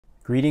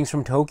Greetings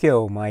from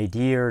Tokyo, my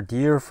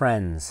dear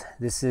friends.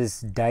 This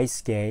is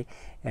Daisuke,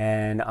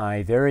 and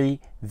I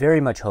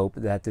very much hope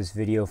that this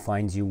video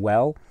finds you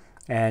well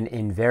and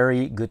in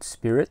very good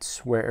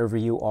spirits wherever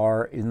you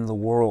are in the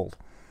world.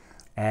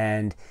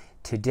 And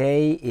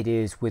today it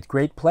is with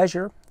great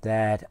pleasure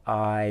that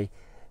I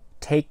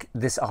take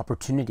this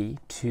opportunity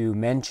to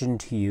mention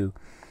to you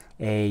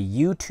a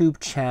YouTube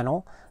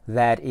channel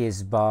that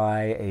is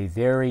by a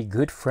very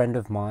good friend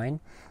of mine,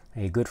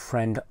 a good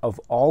friend of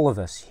all of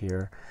us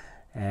here.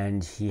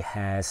 And he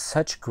has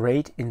such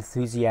great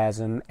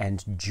enthusiasm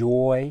and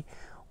joy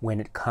when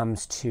it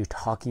comes to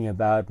talking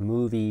about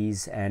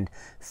movies and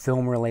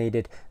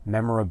film-related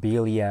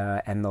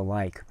memorabilia and the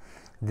like.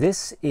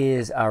 This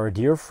is our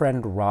dear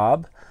friend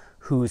Rob,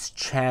 whose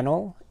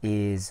channel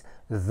is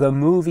The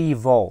Movie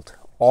Vault,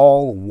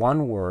 all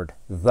one word,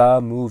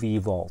 The Movie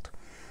Vault.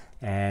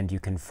 And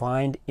you can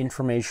find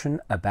information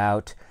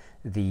about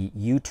the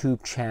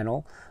YouTube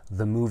channel,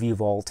 The Movie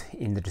Vault,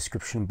 in the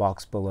description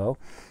box below.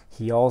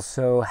 He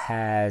also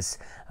has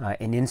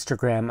an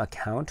Instagram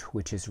account,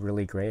 which is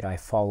really great. I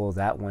follow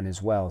that one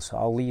as well. So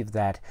I'll leave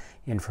that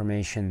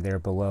information there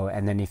below.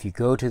 And then if you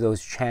go to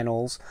those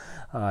channels,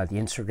 the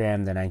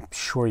Instagram, then I'm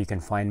sure you can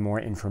find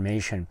more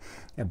information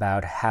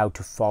about how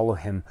to follow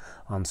him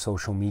on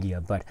social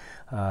media. But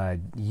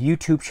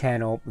YouTube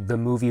channel, The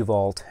Movie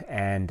Vault,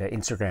 and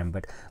Instagram.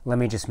 But let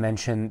me just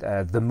mention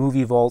The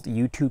Movie Vault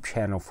YouTube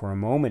channel for a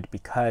moment,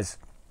 because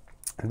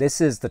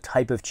this is the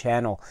type of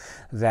channel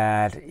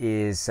that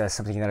is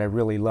something that I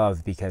really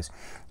love, because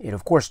it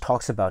of course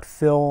talks about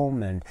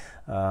film and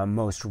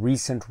most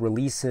recent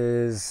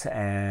releases,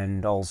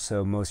 and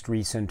also most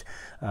recent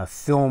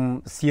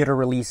film theater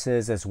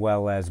releases, as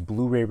well as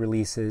Blu-ray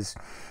releases.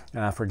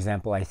 For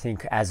example, I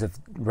think as of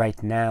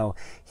right now,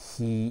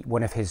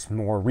 one of his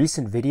more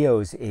recent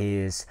videos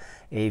is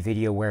a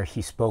video where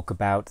he spoke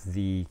about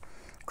the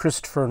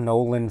Christopher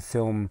Nolan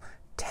film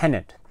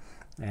Tenet.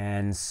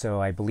 And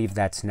so I believe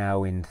that's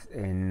now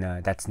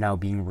that's now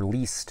being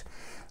released,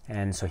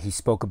 and so he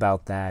spoke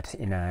about that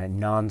in a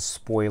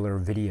non-spoiler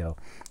video.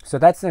 So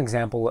that's an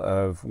example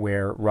of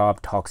where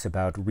Rob talks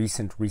about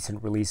recent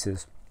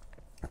releases.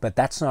 But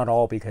that's not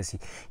all, because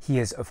he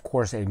is of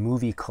course a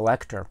movie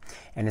collector,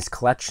 and his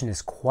collection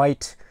is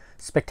quite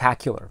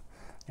spectacular.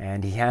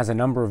 And he has a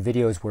number of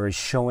videos where he's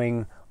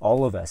showing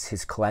all of us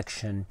his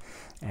collection,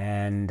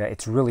 and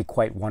it's really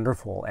quite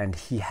wonderful. And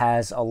he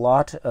has a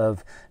lot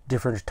of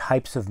different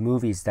types of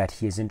movies that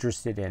he is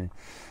interested in.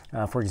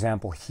 For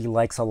example, he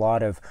likes a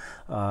lot of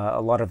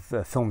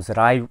films that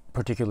I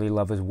particularly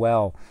love as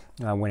well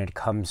when it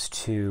comes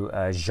to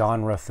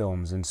genre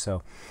films. And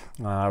so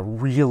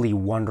really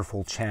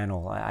wonderful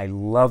channel. I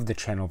love the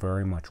channel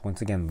very much.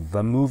 Once again,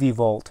 The Movie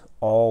Vault,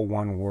 all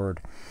one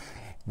word.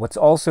 What's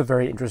also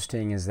very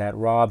interesting is that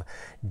Rob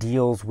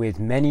deals with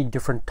many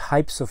different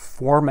types of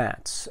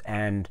formats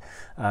and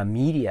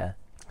media.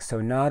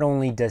 So not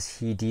only does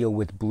he deal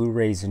with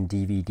Blu-rays and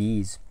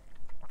DVDs,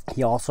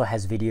 he also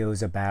has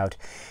videos about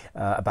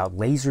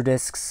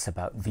Laserdiscs,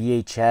 about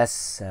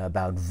VHS,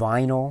 about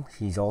vinyl.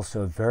 He's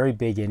also very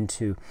big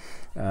into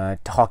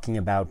talking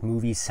about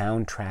movie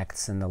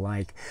soundtracks and the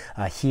like.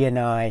 He and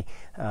I,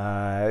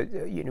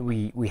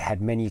 we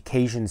had many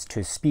occasions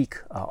to speak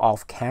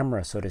off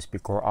camera, so to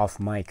speak, or off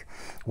mic.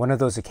 One of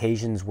those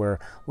occasions was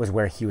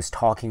where he was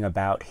talking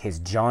about his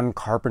John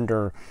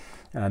Carpenter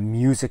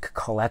music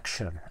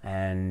collection,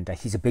 and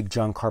he's a big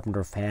John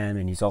Carpenter fan,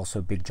 and he's also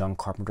a big John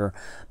Carpenter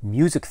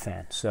music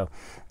fan. So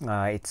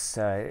it's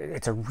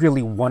a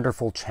really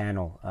wonderful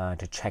channel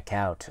to check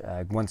out.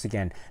 Once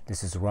again,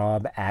 this is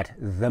Rob at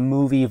The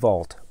Movie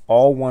Vault,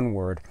 all one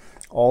word.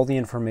 All the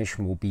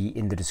information will be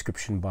in the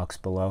description box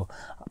below.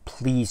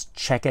 Please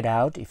check it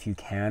out if you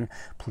can.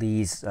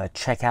 Please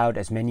check out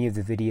as many of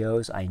the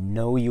videos. I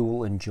know you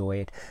will enjoy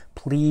it.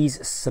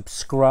 Please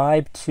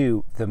subscribe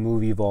to The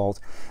Movie Vault,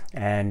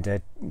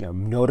 and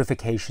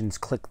notifications,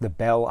 click the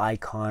bell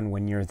icon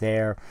when you're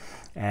there,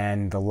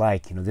 and the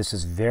like. This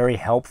is very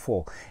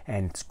helpful,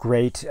 and it's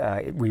great.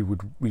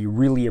 We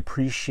really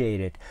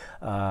appreciate it.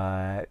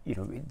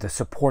 The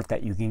support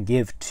that you can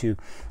give to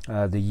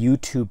the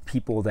YouTube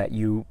people that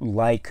you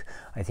like,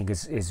 I think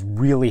is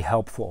really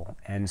helpful.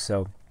 And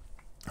so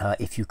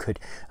if you could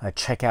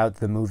check out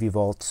The Movie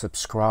Vault,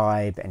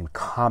 subscribe and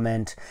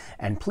comment,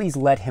 and please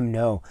let him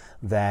know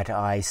that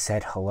I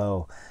said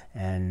hello,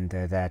 and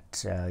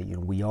that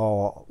we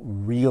all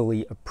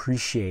really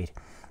appreciate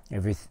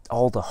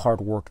all the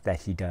hard work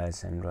that he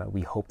does, and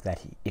we hope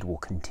that it will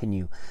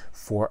continue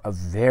for a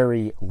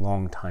very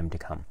long time to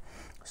come.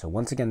 So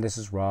once again, this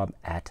is Rob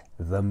at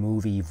The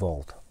Movie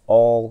Vault,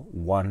 all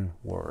one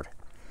word.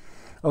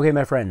 Okay,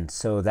 my friends,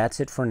 so that's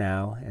it for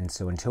now. And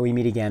so until we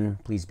meet again,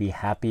 please be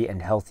happy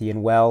and healthy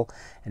and well,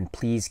 and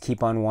please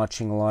keep on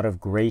watching a lot of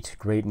great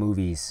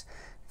movies.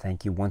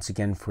 Thank you once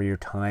again for your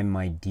time,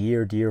 my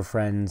dear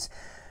friends.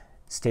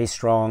 Stay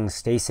strong,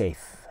 stay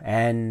safe,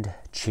 and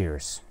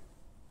cheers.